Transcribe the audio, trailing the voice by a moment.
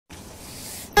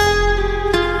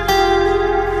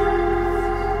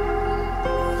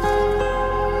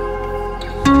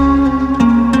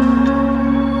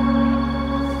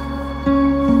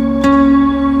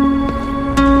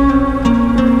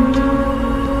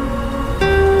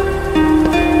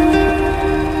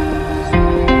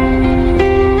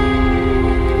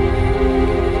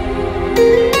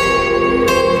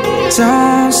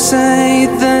Don't say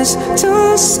this,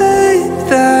 don't say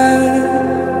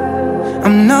that.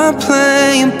 I'm not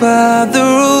playing by the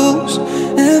rules.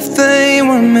 If they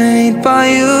were made by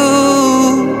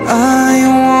you, I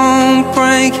won't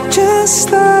break just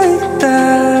like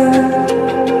that.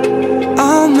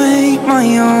 I'll make my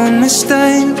own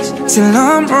mistakes till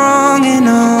I'm wrong in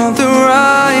all the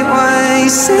right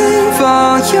ways. Save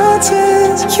all your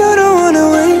tears, you don't wanna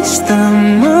waste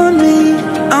them on me.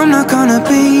 I'm not gonna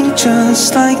be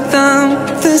just like them.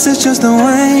 This is just the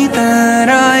way that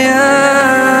I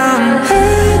am.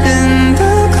 Head in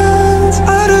the clouds,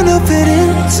 I don't know, fit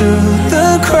into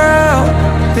the crowd.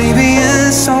 Baby,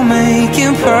 it's all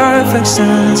making perfect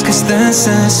sense, 'cause this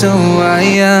is who I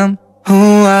am,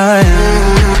 who I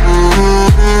am.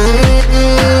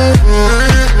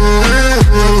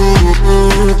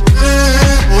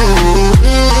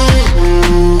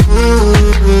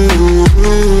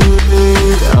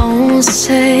 Don't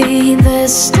say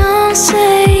this, don't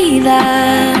say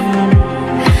that.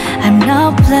 I'm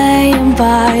not playing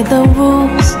by the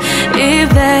rules. If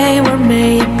they were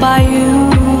made by you,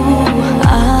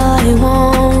 I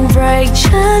won't break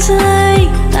just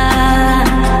like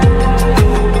that.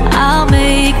 I'll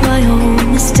make my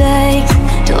own mistakes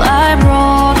till I'm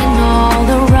wrong in all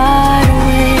the right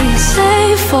ways.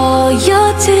 Save all your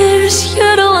tears, you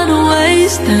don't wanna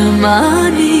waste them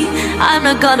on me. I'm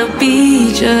not gonna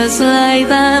be just like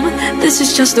them. This is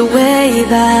just the way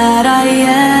that I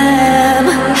am.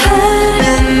 Head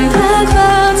in the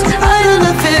clouds, I don't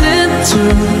know, fit into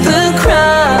the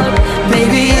crowd.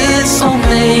 Maybe it's all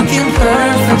making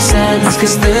perfect sense,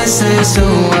 'cause this is who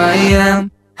I am,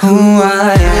 who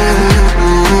I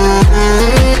am.